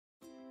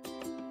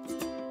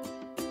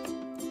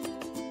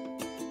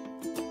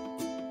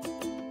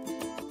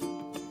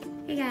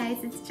Hey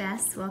guys, it's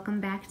Jess. Welcome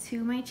back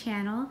to my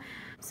channel.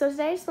 So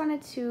today I just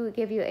wanted to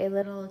give you a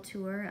little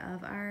tour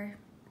of our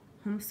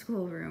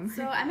homeschool room.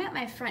 So I'm at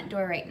my front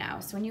door right now.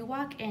 So when you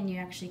walk in, you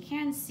actually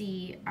can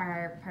see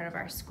our part of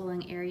our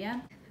schooling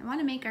area. I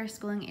want to make our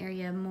schooling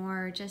area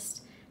more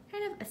just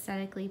kind of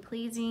aesthetically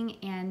pleasing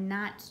and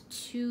not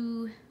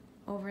too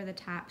over the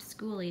top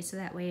schooly, so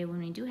that way when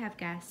we do have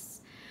guests,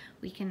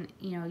 we can,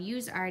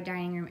 use our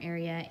dining room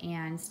area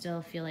and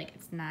still feel like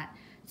it's not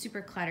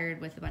super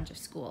cluttered with a bunch of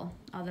school.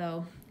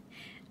 Although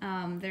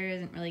there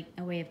isn't really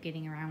a way of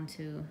getting around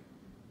to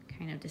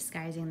kind of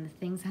disguising the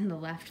things on the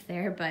left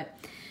there. But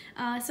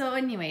so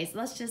anyways,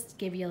 let's just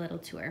give you a little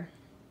tour.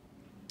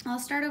 I'll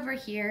start over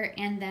here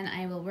and then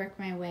I will work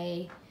my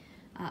way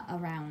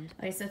around.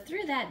 Okay, so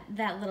through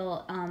that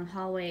little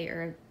hallway,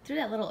 or through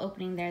that little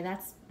opening there,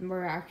 that's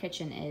where our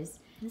kitchen is.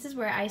 This is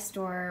where I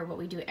store what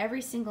we do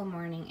every single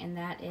morning, and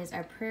that is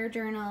our prayer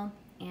journal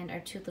and our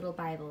 2 little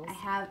Bibles. I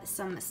have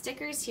some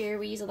stickers here.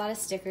 We use a lot of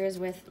stickers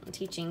with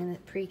teaching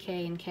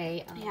pre-K and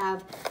K. I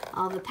have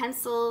all the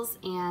pencils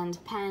and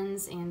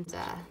pens and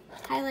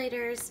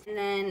highlighters. And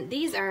then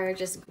these are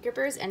just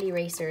grippers and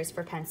erasers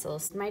for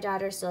pencils. My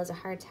daughter still has a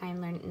hard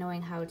time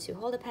knowing how to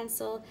hold a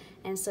pencil,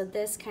 and so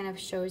this kind of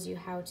shows you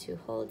how to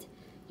hold.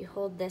 You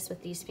hold this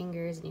with these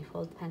fingers and you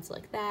hold the pencil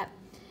like that.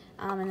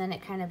 And then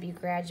it kind of, you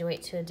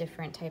graduate to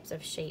different types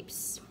of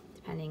shapes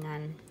depending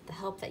on the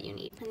help that you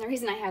need. And the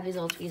reason I have these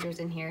little tweezers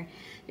in here,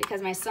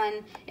 because my son,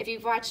 if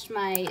you've watched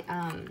my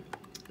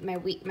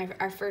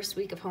our first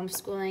week of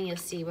homeschooling, you'll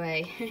see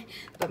why.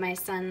 But my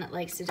son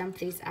likes to dump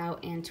these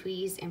out and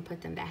tweeze and put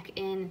them back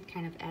in,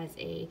 kind of as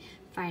a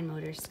fine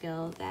motor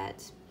skill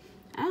that,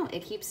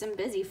 it keeps him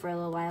busy for a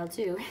little while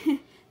too.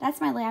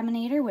 That's my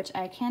laminator, which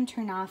I can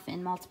turn off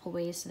in multiple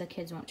ways so the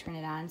kids won't turn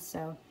it on.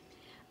 So,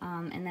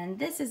 and then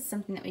this is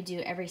something that we do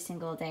every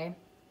single day.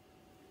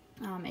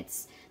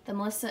 It's the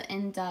Melissa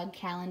and Doug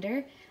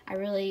calendar.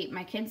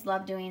 My kids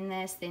love doing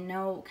this. They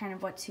know kind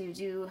of what to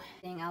do.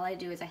 All I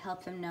do is I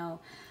help them know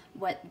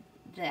what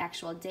the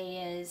actual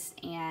day is,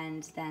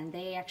 and then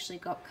they actually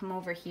come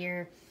over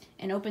here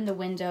and open the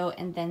window,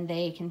 and then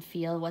they can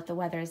feel what the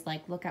weather is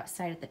like. Look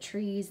outside at the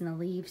trees and the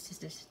leaves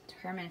to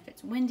determine if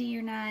it's windy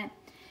or not,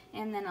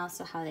 and then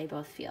also how they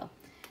both feel.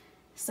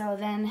 So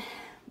then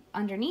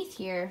underneath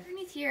here,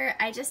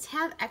 I just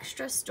have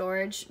extra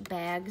storage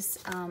bags,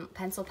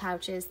 pencil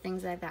pouches,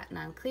 things that I've gotten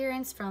on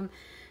clearance from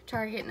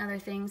Target and other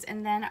things,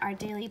 and then our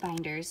daily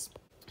binders.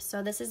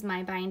 So this is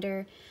my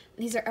binder.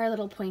 These are our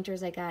little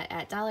pointers I got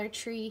at Dollar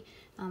Tree.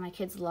 My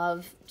kids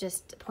love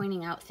just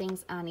pointing out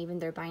things on even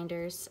their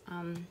binders.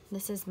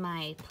 This is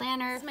my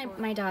planner. This is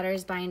my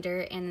daughter's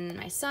binder and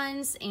my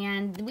son's,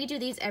 and we do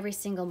these every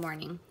single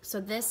morning.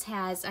 So this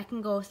has, I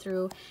can go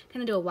through,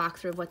 kind of do a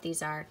walkthrough of what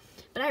these are.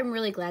 But I'm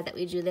really glad that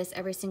we do this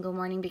every single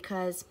morning,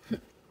 because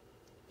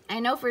I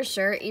know for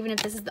sure, even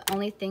if this is the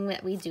only thing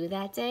that we do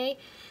that day,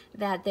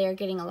 that they're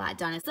getting a lot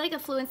done. It's like a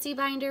fluency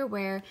binder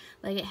where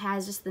it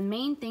has just the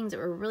main things that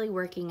we're really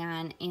working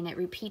on, and it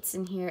repeats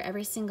in here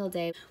every single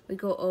day. We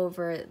go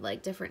over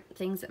different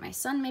things that my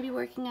son may be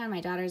working on,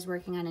 my daughter's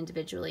working on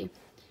individually.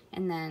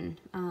 And then,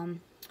 and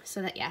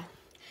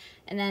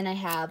then I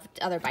have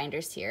other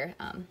binders here.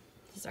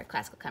 This is our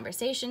Classical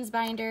Conversations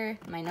binder,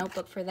 my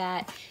notebook for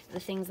that, the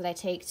things that I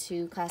take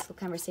to Classical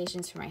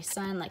Conversations for my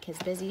son, like his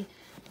busy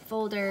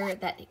folder,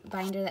 that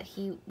binder that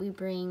we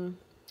bring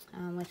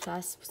with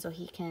us so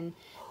he can,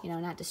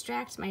 not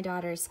distract my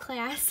daughter's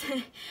class,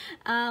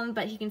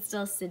 but he can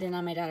still sit in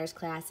on my daughter's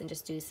class and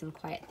just do some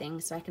quiet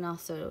things. So I can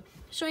also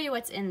show you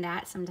what's in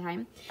that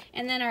sometime.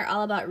 And then our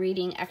All About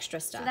Reading extra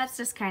stuff. So that's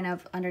just kind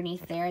of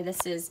underneath there.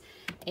 This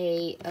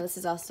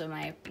is also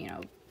my,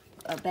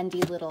 a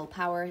bendy little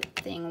power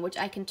thing, which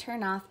I can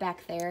turn off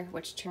back there,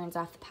 which turns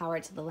off the power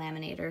to the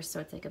laminator.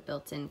 So it's like a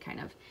built-in kind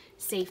of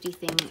safety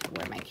thing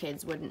where my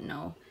kids wouldn't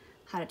know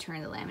how to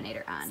turn the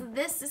laminator on. So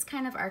this is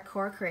kind of our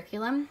core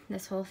curriculum,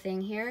 this whole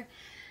thing here,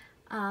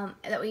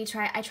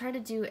 that I try to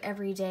do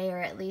every day, or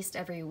at least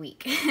every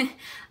week.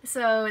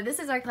 So this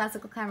is our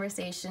Classical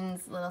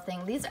Conversations little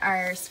thing. These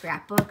are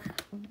scrapbook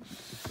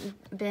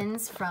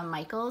bins from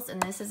Michael's,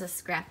 and this is a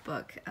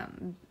scrapbook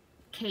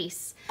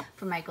case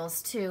from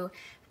Michael's too.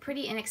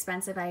 Pretty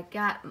inexpensive. I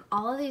got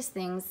all of these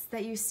things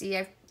that you see.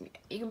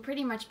 You can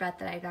pretty much bet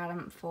that I got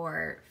them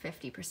for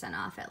 50%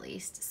 off at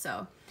least.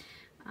 So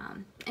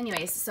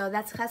anyways, so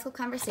that's Classical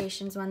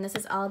Conversations one. This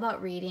is All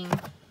About Reading.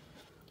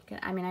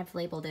 I've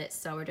labeled it.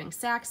 So we're doing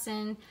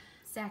Saxon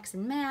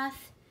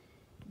Math.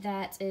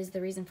 That is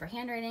the Reason for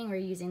Handwriting. We're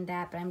using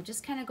that, but I'm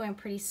just kind of going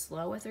pretty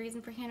slow with the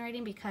Reason for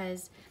Handwriting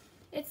because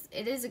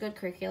it is a good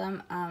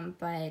curriculum,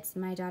 but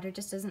my daughter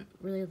just doesn't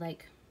really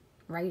like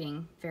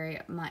writing very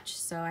much,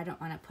 so I don't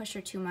want to push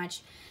her too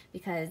much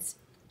because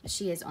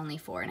she is only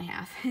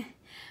 4.5.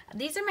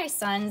 These are my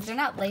sons. They're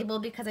not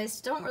labeled because I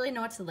just don't really know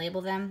what to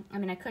label them.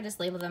 I could just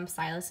label them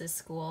Silas's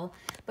school,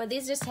 but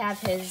these just have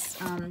his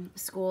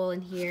school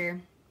in here.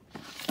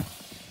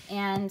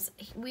 And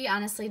we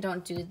honestly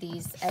don't do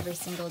these every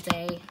single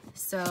day,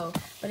 so,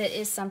 but it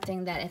is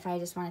something that if I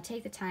just want to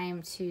take the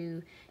time to,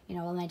 you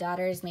know, while my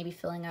daughter is maybe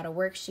filling out a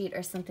worksheet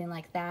or something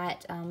like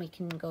that, we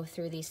can go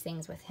through these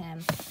things with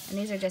him. And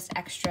these are just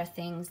extra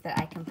things that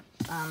I can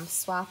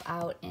swap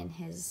out in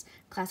his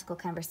Classical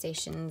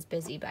Conversations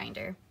busy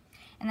binder.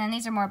 And then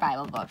these are more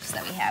Bible books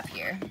that we have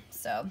here.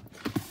 So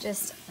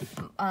just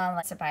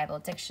like a Bible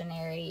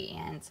dictionary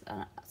and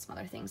some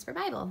other things for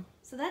Bible.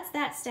 So that's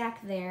that stack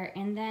there.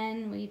 And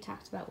then we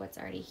talked about what's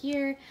already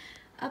here.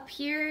 Up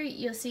here,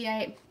 you'll see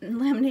I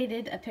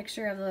laminated a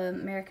picture of the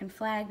American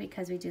flag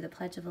because we do the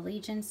Pledge of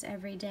Allegiance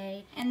every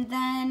day. And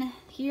then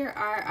here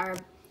are our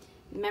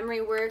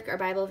memory work, our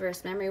Bible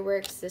verse memory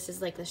works. This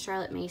is like the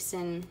Charlotte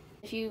Mason.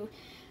 If you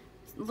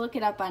look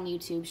it up on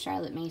YouTube,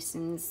 Charlotte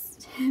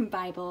Mason's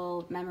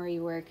Bible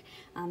memory work.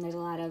 There's a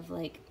lot of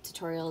like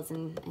tutorials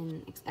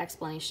and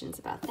explanations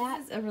about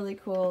that. It's a really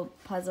cool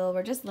puzzle.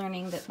 We're just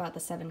learning about the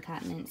 7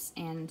 continents,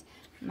 and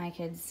my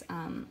kids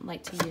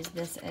like to use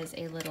this as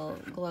a little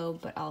globe,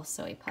 but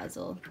also a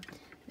puzzle.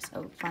 It's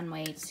a fun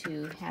way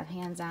to have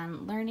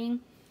hands-on learning.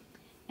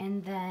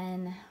 And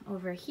then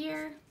over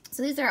here,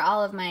 so these are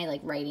all of my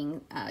like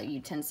writing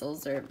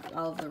utensils, or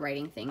all of the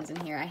writing things in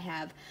here. I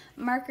have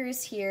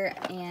markers here,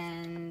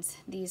 and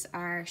these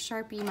are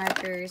Sharpie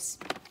markers,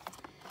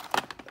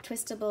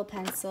 twistable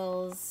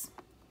pencils.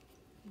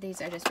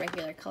 These are just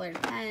regular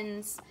colored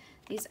pens.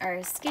 These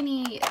are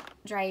skinny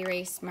dry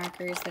erase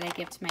markers that I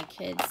give to my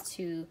kids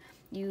to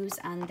use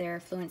on their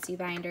fluency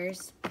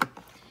binders.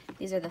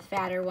 These are the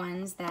fatter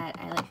ones that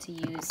I like to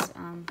use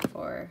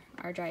for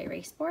our dry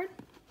erase board.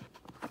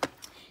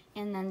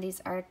 And then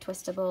these are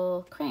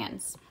twistable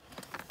crayons.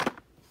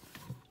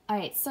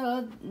 Alright,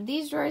 so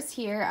these drawers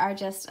here are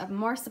just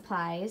more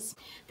supplies.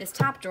 This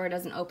top drawer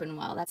doesn't open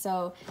well,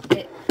 so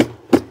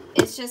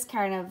it's just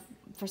kind of,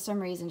 for some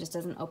reason, just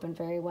doesn't open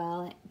very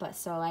well. But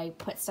so I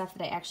put stuff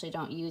that I actually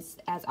don't use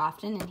as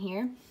often in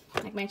here,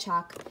 like my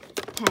chalk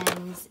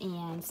pens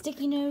and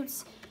sticky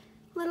notes,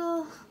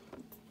 little,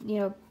 you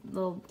know,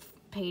 little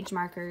page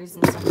markers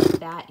and stuff like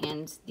that,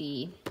 and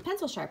the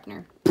pencil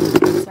sharpener.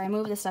 So I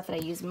move the stuff that I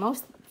use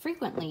most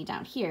frequently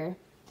down here.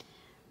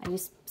 I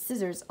use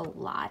scissors a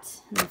lot.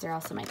 And these are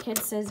also my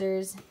kids'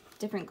 scissors,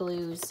 different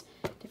glues,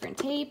 different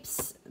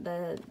tapes,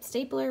 the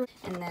stapler,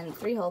 and then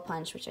 3-hole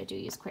punch, which I do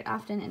use quite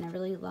often, and a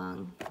really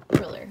long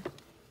ruler.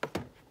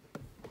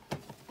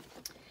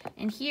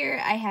 And here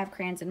I have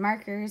crayons and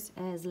markers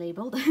as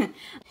labeled.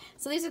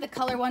 So these are the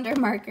Color Wonder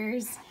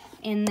markers.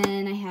 And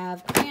then I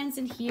have crayons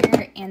in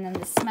here, and then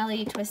the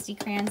smelly, twisty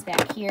crayons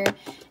back here.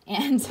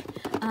 And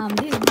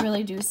these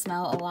really do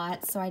smell a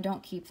lot, so I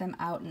don't keep them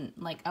out and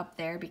like up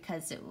there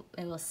because it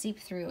will seep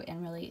through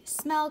and really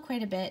smell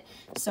quite a bit.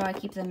 So I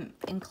keep them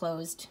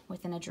enclosed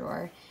within a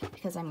drawer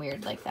because I'm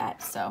weird like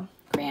that. So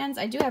crayons,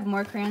 I do have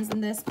more crayons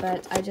than this,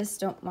 but I just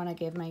don't want to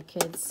give my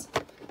kids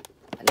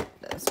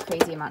this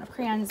crazy amount of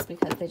crayons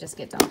because they just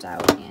get dumped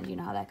out, and you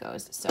know how that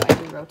goes. So I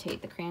do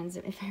rotate the crayons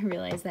if I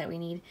realize that we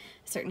need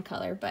a certain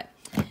color. But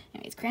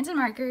anyways, crayons and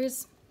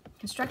markers,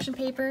 construction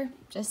paper,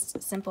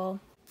 just simple.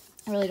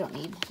 I really don't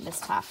need this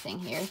top thing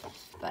here,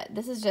 but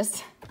this is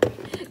just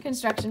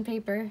construction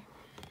paper.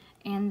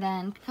 And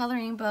then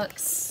coloring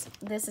books.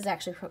 This is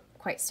actually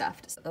quite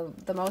stuffed.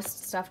 The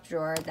most stuffed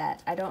drawer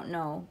that I don't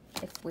know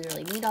if we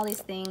really need all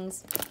these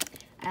things,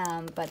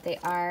 but they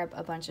are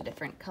a bunch of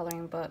different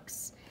coloring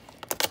books.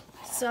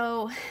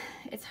 So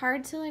it's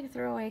hard to like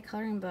throw away a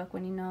coloring book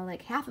when you know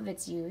like half of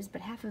it's used,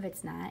 but half of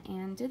it's not.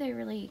 And do they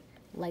really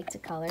like to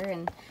color?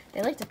 And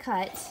they like to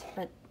cut,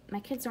 but my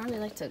kids don't really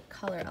like to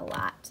color a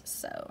lot,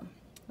 so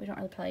we don't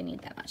really probably need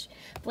that much.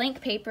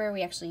 Blank paper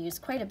we actually use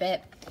quite a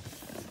bit.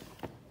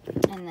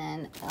 And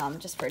then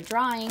just for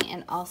drawing,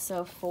 and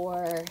also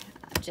for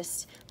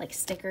just like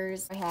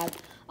stickers. I have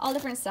all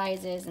different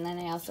sizes, and then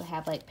I also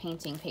have like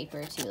painting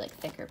paper too, like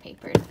thicker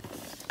paper.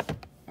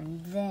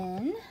 And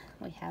then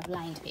we have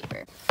lined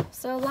paper.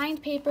 So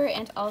lined paper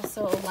and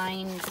also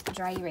lined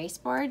dry erase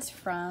boards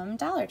from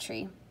Dollar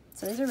Tree.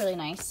 So these are really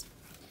nice.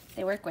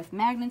 They work with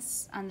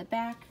magnets on the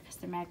back because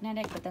they're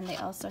magnetic, but then they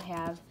also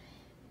have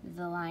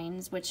the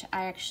lines, which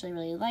I actually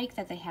really like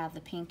that they have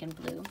the pink and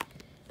blue.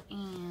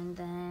 And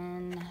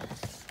then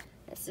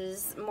this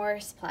is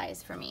more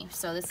supplies for me.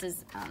 So this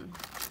is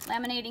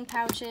laminating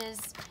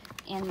pouches,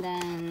 and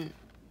then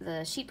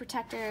the sheet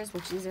protectors,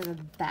 which these are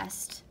the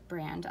best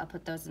brand. I'll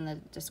put those in the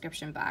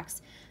description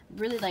box.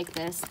 Really like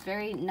this.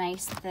 Very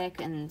nice, thick,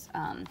 and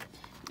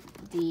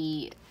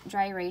the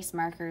dry erase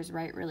markers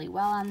write really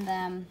well on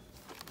them.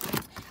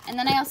 And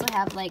then I also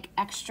have like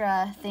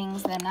extra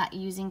things that I'm not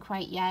using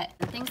quite yet.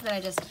 Things that I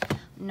just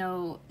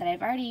know that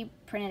I've already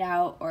printed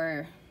out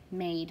or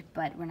made,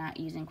 but we're not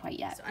using quite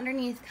yet. So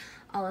underneath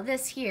all of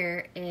this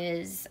here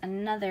is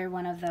another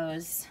one of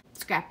those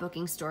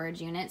scrapbooking storage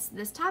units.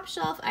 This top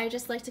shelf I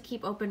just like to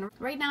keep open.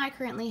 Right now I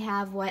currently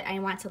have what I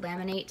want to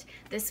laminate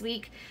this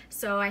week,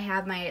 so I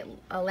have my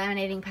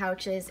laminating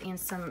pouches and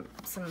some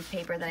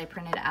paper that I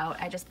printed out.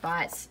 I just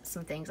bought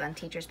some things on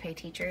Teachers Pay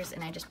Teachers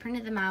and I just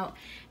printed them out,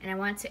 and I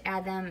want to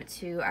add them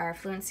to our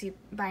fluency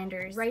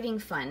binders. Writing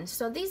fun.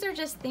 So these are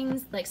just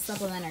things like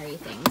supplementary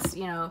things,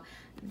 you know,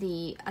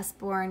 the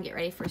Usborne Get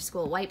Ready for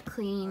School wipe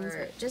cleans,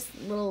 or just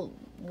little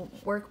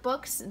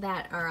workbooks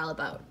that are all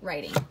about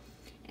writing.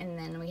 And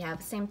then we have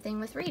the same thing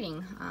with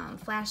reading,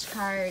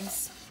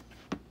 flashcards,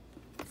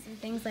 some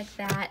things like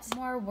that.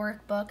 More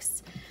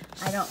workbooks.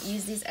 I don't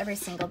use these every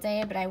single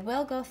day, but I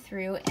will go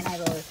through and I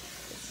will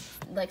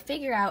like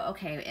figure out,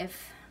 okay,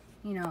 if,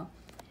 you know,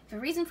 if a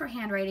reason for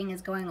handwriting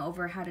is going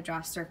over how to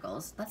draw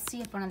circles, let's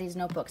see if one of these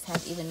notebooks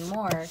has even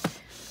more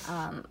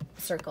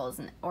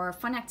circles or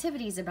fun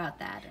activities about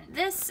that.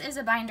 This is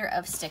a binder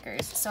of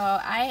stickers. So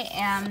I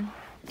am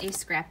a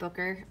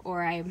scrapbooker,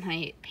 or I'm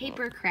a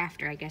paper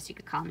crafter, I guess you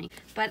could call me.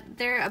 But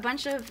they're a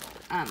bunch of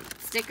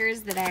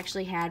stickers that I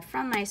actually had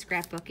from my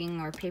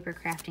scrapbooking or paper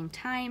crafting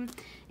time,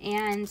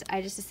 and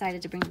I just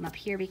decided to bring them up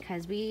here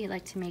because we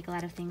like to make a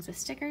lot of things with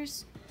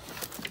stickers.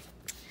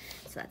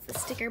 So that's the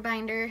sticker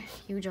binder,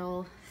 huge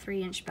old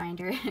 3-inch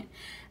binder.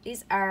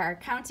 These are our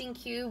counting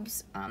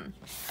cubes,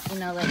 you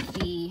know, like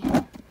the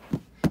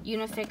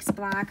Unifix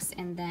blocks,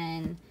 and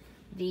then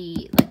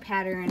the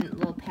like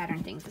little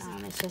pattern things.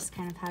 It's just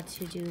kind of how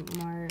to do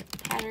more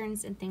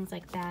patterns and things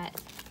like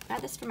that. I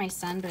got this for my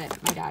son, but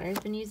my daughter's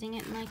been using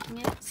it and liking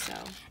it. So,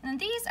 and then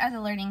these are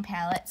the learning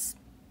palettes.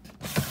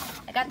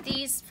 I got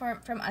these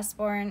from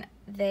Usborne.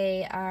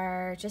 They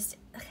are just,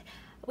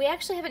 we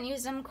actually haven't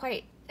used them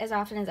quite as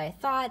often as I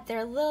thought. They're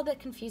a little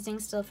bit confusing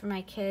still for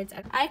my kids.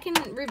 I can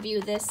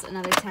review this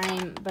another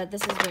time, but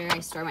this is where I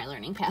store my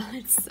learning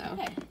palettes. So.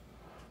 Okay.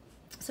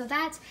 So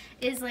that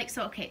is like,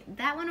 so okay,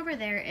 that one over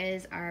there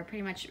is our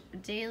pretty much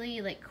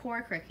daily like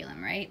core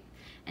curriculum, right?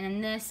 And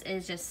then this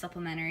is just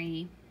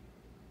supplementary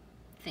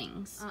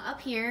things. Up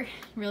here,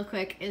 real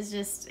quick, is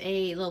just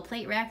a little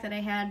plate rack that I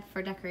had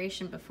for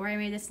decoration before I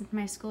made this into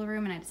my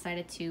schoolroom, and I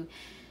decided to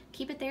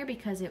keep it there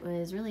because it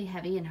was really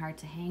heavy and hard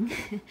to hang.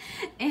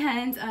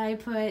 And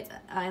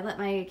I let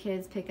my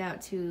kids pick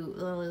out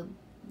 2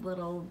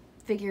 little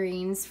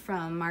figurines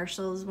from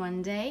Marshall's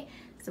one day.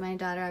 So my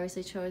daughter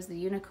obviously chose the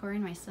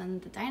unicorn, my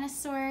son the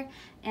dinosaur,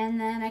 and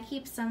then I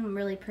keep some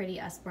really pretty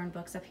Usborne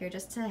books up here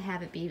just to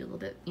have it be a little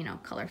bit, you know,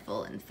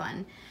 colorful and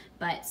fun.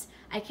 But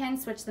I can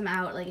switch them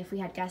out, like if we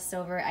had guests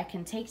over, I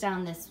can take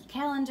down this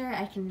calendar,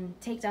 I can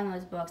take down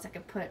those books, I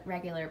could put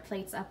regular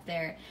plates up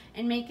there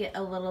and make it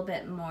a little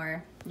bit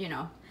more, you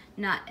know,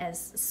 not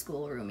as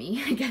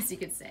schoolroomy, I guess you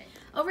could say.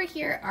 Over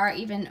here are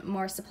even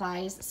more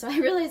supplies. So I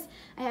realize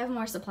I have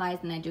more supplies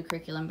than I do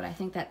curriculum, but I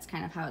think that's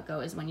kind of how it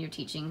goes when you're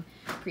teaching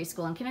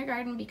preschool and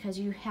kindergarten, because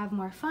you have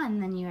more fun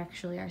than you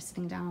actually are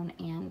sitting down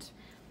and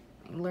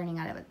learning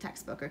out of a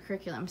textbook or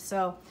curriculum.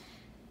 So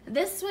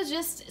this was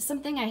just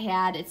something I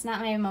had. It's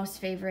not my most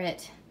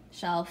favorite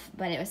shelf,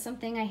 but it was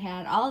something I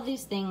had. All of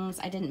these things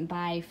I didn't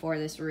buy for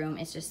this room.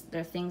 It's just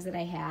they're things that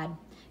I had,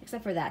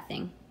 except for that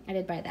thing. I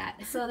did buy that.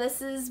 So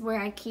this is where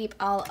I keep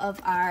all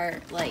of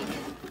our, like,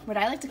 what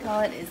I like to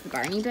call it is the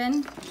Barney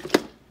bin.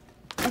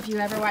 If you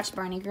ever watched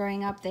Barney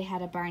growing up, they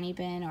had a Barney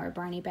bin or a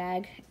Barney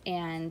bag,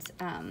 and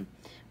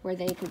where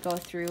they could go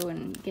through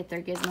and get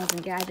their gizmos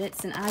and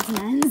gadgets and odds and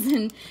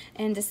ends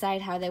and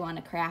decide how they want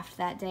to craft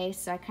that day.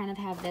 So I kind of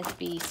have this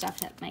be stuff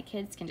that my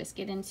kids can just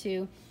get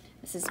into.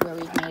 This is where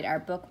we've made our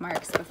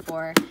bookmarks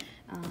before,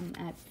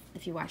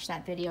 if you watched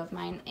that video of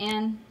mine.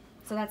 And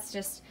so that's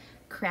just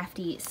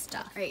crafty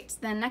stuff. All right,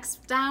 then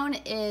next down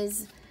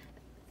is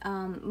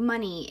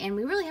money, and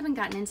we really haven't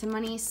gotten into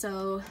money,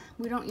 so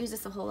we don't use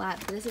this a whole lot.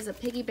 But this is a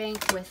piggy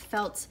bank with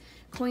felt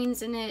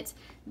coins in it.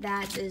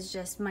 That is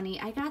just money.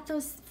 I got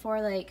those for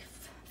like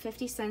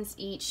 50 cents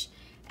each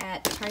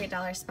at Target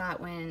Dollar Spot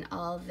when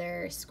all of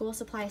their school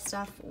supply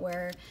stuff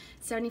were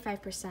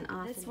 75%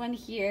 off. This one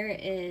here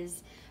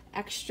is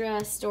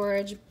extra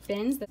storage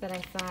bins that I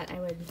thought I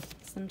would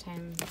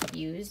sometime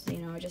use, you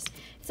know, just,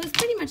 so it's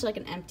pretty much like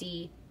an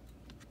empty,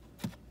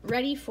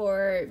 ready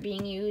for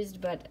being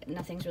used, but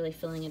nothing's really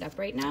filling it up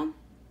right now.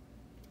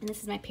 And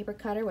this is my paper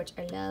cutter, which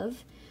I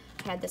love.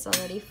 I had this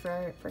already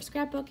for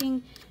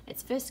scrapbooking.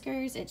 It's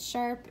Fiskars, it's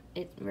sharp,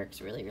 it works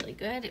really, really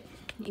good,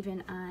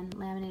 even on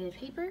laminated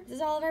paper. This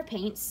is all of our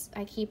paints.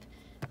 I keep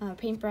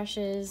paint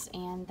brushes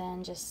and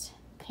then just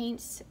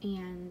paints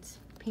and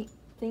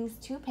things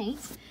to paint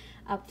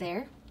up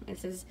there.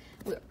 This is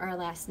our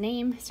last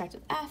name, starts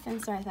with F,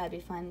 and so I thought it'd be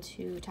fun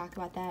to talk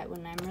about that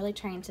when I'm really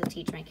trying to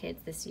teach my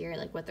kids this year,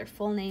 like what their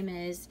full name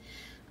is,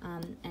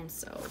 and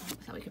so I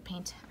thought we could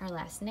paint our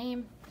last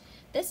name.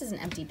 This is an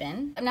empty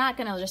bin. I'm not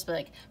gonna just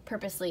like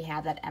purposely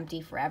have that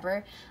empty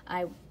forever.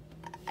 I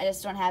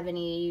just don't have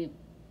any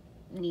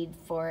need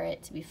for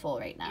it to be full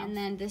right now. And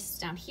then this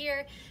down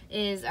here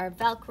is our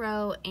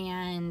Velcro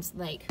and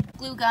like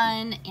glue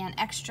gun and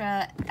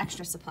extra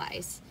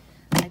supplies,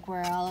 like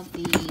where all of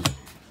the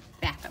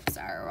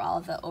backups are, or all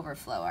of the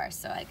overflow are.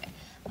 So like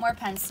more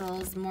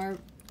pencils, more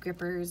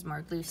grippers,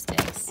 more glue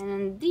sticks.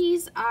 And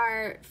these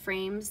are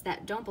frames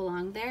that don't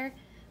belong there,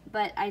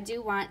 but I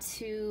do want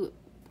to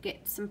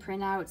get some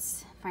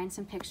printouts, find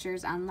some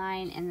pictures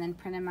online, and then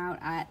print them out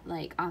at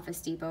like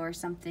Office Depot or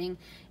something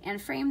and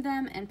frame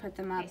them and put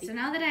them up. Okay, so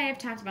now that I have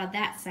talked about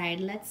that side,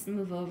 let's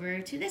move over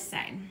to this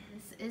side.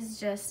 This is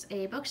just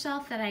a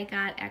bookshelf that I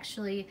got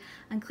actually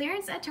on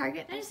clearance at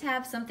Target. I just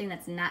have something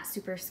that's not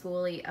super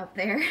schooly up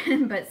there,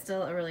 but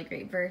still a really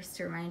great verse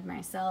to remind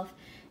myself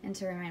and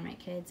to remind my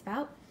kids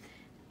about.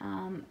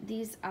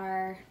 These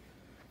are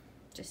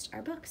just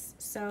our books.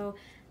 So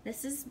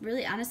this is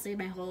really honestly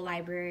my whole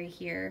library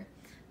here.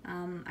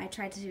 I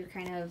tried to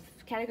kind of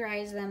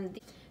categorize them.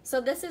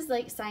 So this is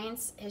like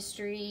science,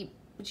 history,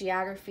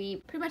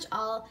 geography, pretty much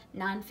all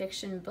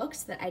nonfiction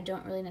books that I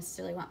don't really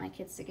necessarily want my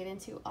kids to get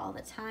into all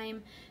the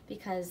time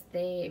because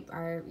they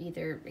are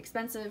either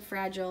expensive,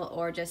 fragile,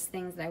 or just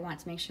things that I want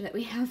to make sure that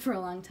we have for a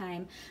long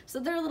time. So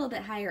they're a little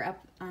bit higher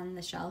up on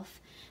the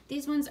shelf.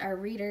 These ones are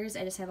readers.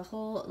 I just have a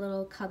whole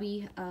little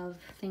cubby of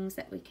things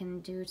that we can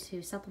do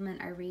to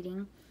supplement our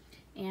reading.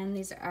 And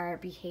these are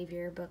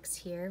behavior books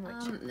here.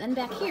 Then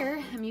back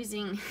here, I'm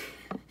using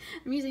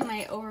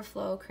my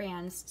overflow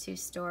crayons to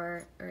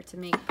store or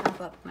to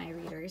prop up my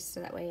readers,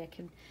 so that way I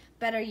can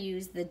better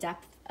use the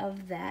depth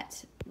of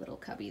that little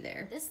cubby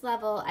there. This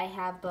level, I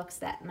have books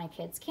that my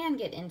kids can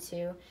get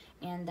into,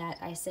 and that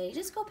I say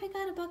just go pick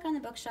out a book on the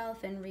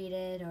bookshelf and read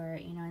it, or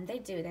and they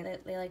do.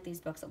 They like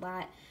these books a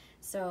lot,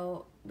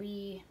 so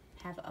we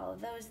have all of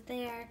those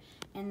there.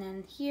 And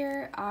then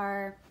here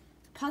are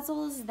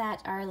puzzles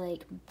that are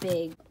like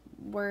big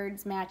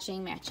words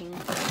matching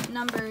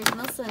numbers,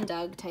 Melissa and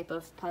Doug type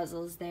of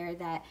puzzles there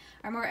that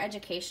are more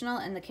educational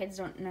and the kids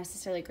don't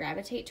necessarily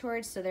gravitate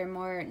towards, so they're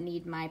more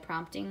need my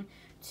prompting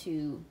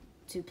to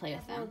play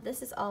with them.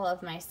 This is all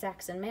of my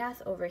sex and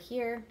math over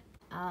here.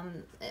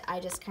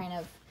 I just kind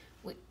of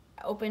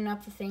open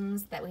up the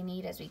things that we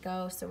need as we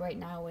go. So right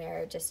now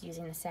we're just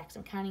using the Stacks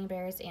and Counting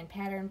Bears and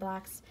pattern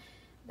blocks.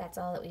 That's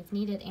all that we've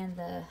needed, and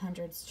the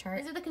hundreds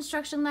chart. These are the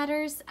construction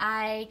letters.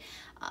 I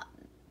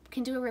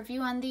can do a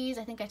review on these.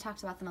 I think I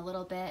talked about them a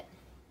little bit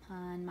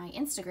on my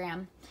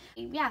Instagram.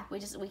 Yeah,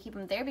 we keep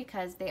them there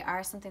because they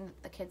are something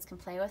that the kids can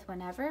play with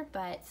whenever,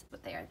 but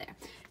they are there.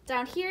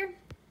 Down here,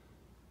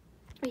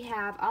 we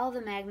have all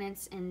the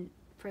magnets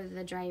for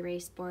the dry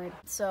erase board.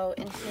 So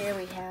in here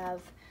we have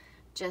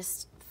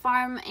just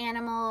farm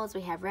animals,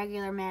 we have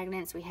regular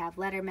magnets, we have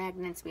letter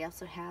magnets, we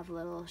also have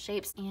little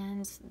shapes,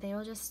 and they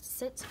will just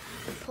sit,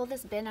 pull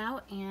this bin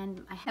out,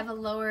 and I have a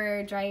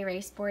lower dry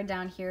erase board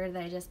down here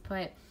that I just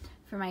put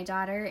for my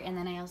daughter, and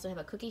then I also have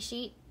a cookie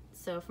sheet,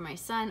 so for my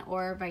son,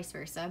 or vice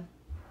versa,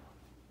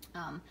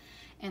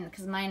 and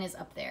because mine is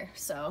up there,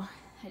 so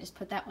I just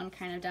put that one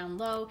kind of down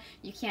low.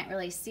 You can't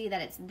really see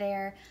that it's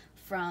there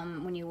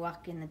from when you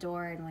walk in the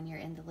door and when you're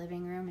in the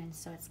living room, and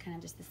so it's kind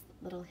of just this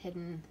little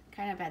hidden,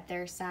 kind of at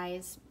their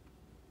size,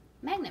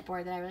 magnet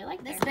board that I really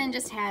like. This bin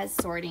just has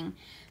sorting,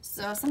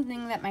 so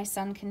something that my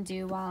son can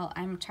do while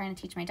I'm trying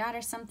to teach my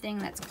daughter something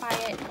that's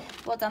quiet.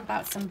 We'll dump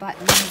out some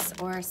buttons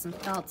or some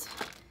felt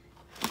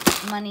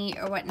money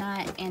or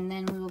whatnot, and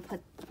then we will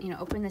put,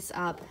 open this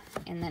up,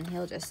 and then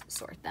he'll just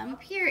sort them.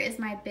 Up here is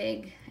my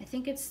big, I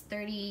think it's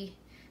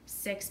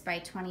 36 by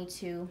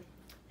 22.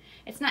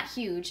 It's not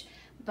huge,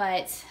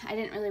 but I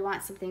didn't really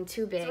want something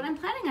too big. So what I'm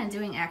planning on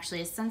doing actually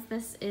is, since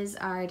this is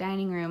our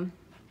dining room,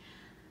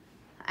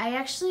 I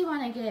actually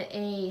want to get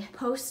a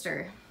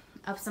poster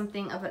of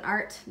something, of an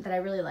art that I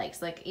really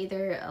like, like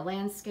either a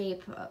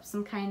landscape of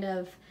some kind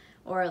of,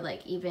 or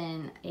like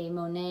even a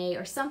Monet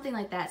or something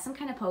like that, some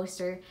kind of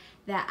poster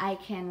that I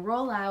can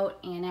roll out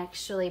and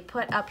actually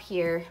put up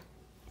here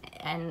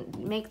and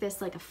make this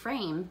like a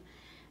frame,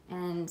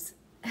 and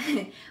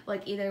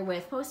like either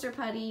with poster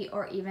putty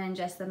or even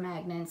just the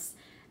magnets,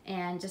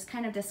 and just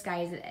kind of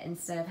disguise it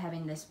instead of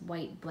having this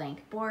white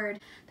blank board.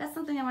 That's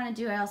something I want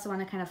to do. I also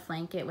want to kind of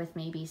flank it with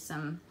maybe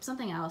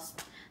something else.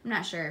 I'm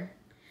not sure.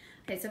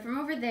 Okay, so from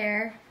over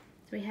there,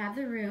 so we have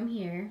the room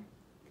here,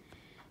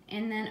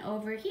 and then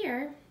over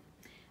here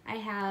we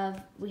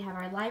have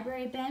our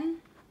library bin.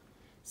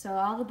 So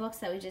all the books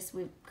that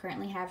we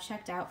currently have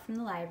checked out from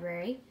the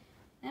library,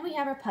 and we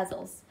have our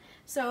puzzles.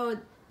 So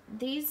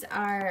these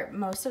are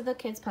most of the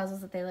kids'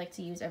 puzzles that they like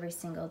to use every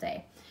single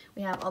day.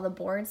 We have all the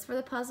boards for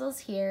the puzzles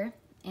here,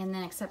 and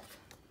then except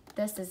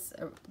this is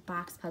a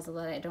box puzzle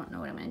that I don't know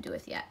what I'm going to do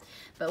with yet.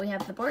 But we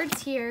have the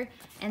boards here,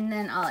 and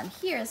then all in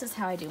here, this is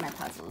how I do my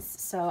puzzles.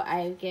 So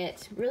I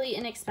get really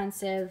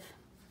inexpensive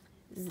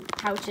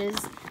pouches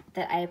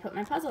that I put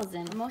my puzzles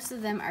in. Most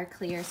of them are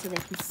clear so they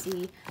can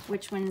see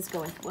which ones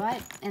go with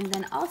what. And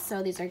then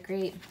also these are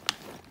great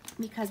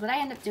because what I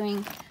end up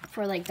doing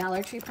for like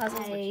Dollar Tree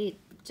puzzles, I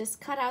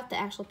just cut out the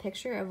actual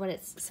picture of what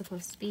it's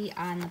supposed to be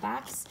on the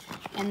box,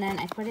 and then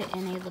I put it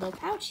in a little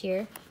pouch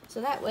here,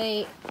 so that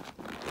way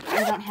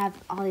I don't have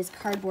all these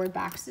cardboard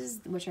boxes,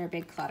 which are a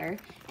big clutter,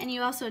 and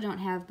you also don't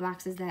have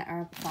boxes that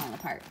are falling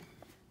apart.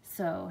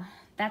 So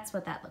that's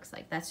what that looks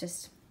like. That's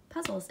just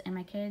puzzles, and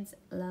my kids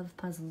love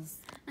puzzles.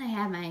 I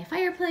have my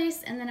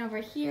fireplace, and then over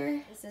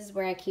here, this is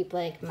where I keep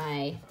like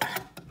my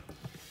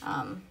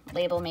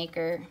label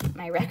maker,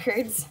 my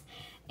records,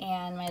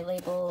 and my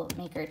label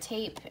maker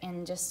tape,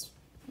 and just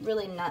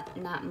really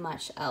not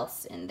much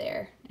else in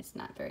there. It's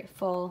not very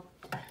full.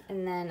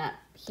 And then up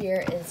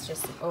here is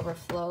just an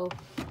overflow.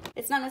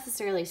 It's not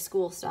necessarily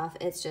school stuff,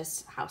 it's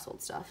just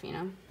household stuff, you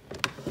know.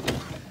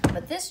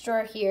 But this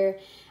drawer here,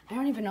 I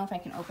don't even know if I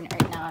can open it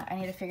right now. I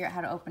need to figure out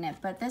how to open it.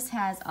 But this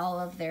has all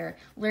of their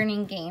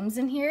learning games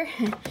in here.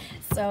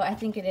 So I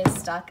think it is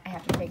stuck. I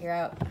have to figure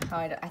out how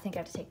I think I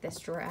have to take this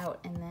drawer out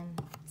and then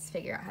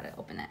figure out how to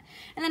open it.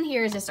 And then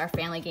here is just our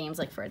family games,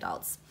 like for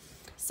adults.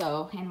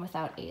 So, and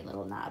without a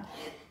little knob.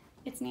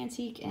 It's an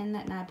antique and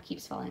that knob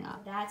keeps falling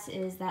off. That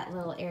is that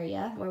little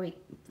area where we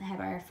have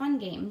our fun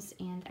games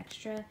and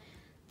extra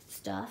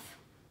stuff.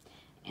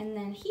 And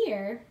then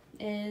here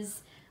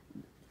is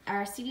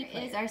our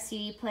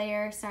CD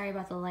player. Sorry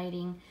about the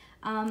lighting.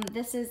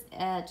 This is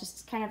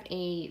just kind of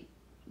a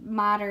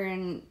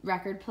modern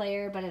record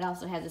player, but it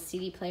also has a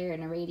CD player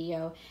and a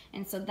radio.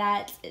 And so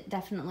that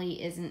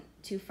definitely isn't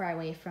too far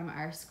away from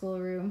our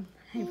schoolroom.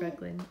 Hi,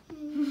 Brooklyn.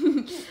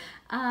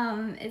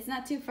 It's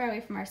not too far away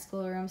from our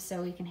schoolroom,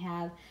 so we can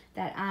have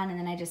that on, and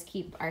then I just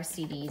keep our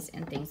CDs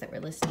and things that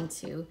we're listening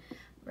to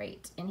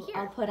right in here.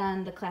 I'll put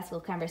on the Classical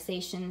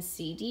Conversations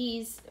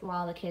CDs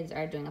while the kids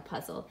are doing a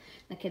puzzle.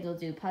 The kids will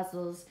do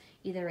puzzles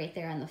either right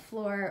there on the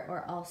floor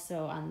or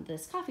also on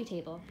this coffee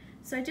table.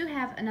 So I do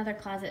have another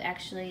closet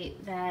actually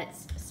that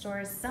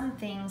stores some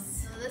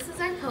things. So this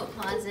is our coat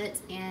closet,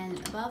 and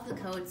above the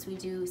coats we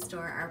do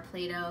store our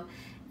Play-Doh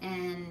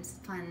and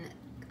fun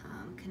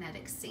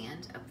kinetic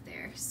sand up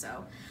there.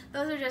 So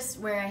those are just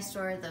where I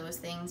store those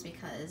things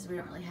because we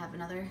don't really have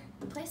another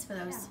place for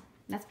those. Yeah.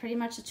 That's pretty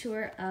much a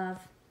tour of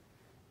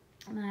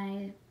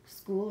my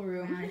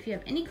schoolroom. If you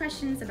have any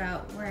questions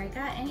about where I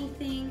got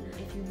anything,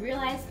 if you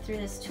realize through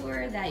this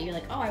tour that you're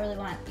like, oh, I really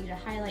want you to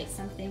highlight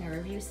something or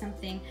review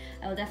something,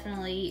 I'll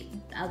definitely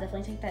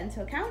take that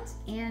into account,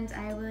 and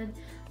I would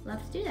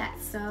love to do that.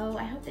 So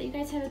I hope that you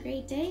guys have a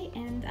great day,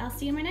 and I'll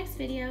see you in my next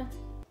video.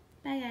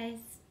 Bye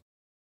guys.